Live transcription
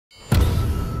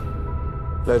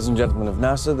Ladies and gentlemen of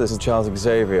NASA, this is Charles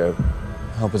Xavier.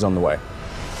 Help is on the way.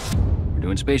 We're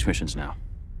doing space missions now.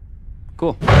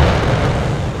 Cool. We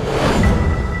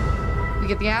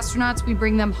get the astronauts, we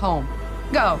bring them home.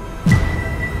 Go.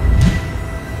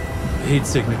 The heat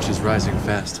signature's rising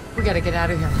fast. We gotta get out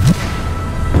of here.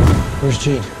 Where's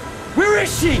Jean? Where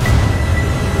is she?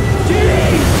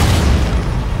 Jean!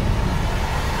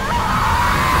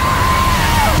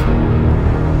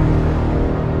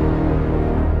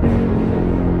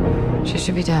 She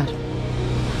should be dead.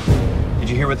 Did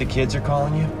you hear what the kids are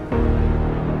calling you?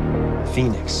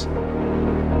 Phoenix.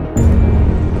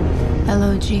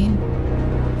 Hello, Jean.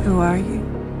 Who are you?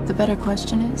 The better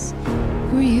question is,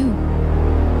 who are you?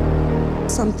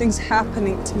 Something's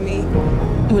happening to me.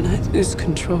 When I lose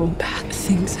control, bad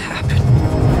things happen.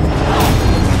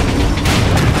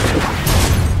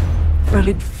 But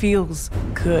it feels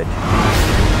good.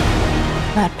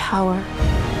 That power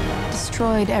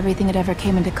destroyed everything it ever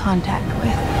came into contact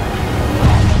with.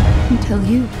 Until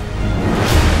you.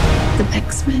 The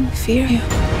X-Men fear you.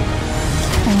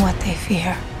 And what they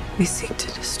fear, We seek to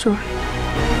destroy.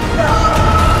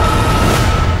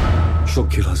 She'll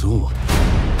kill us all.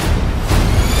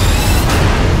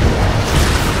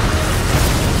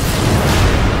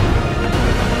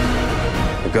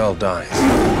 The girl dies.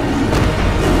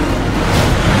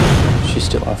 She's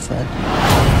still our friend.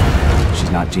 She's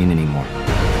not Jean anymore.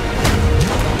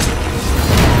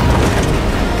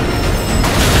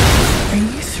 Are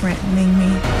you threatening me?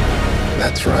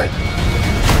 That's right.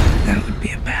 That would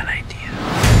be a bad idea.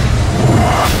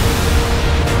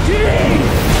 Jean!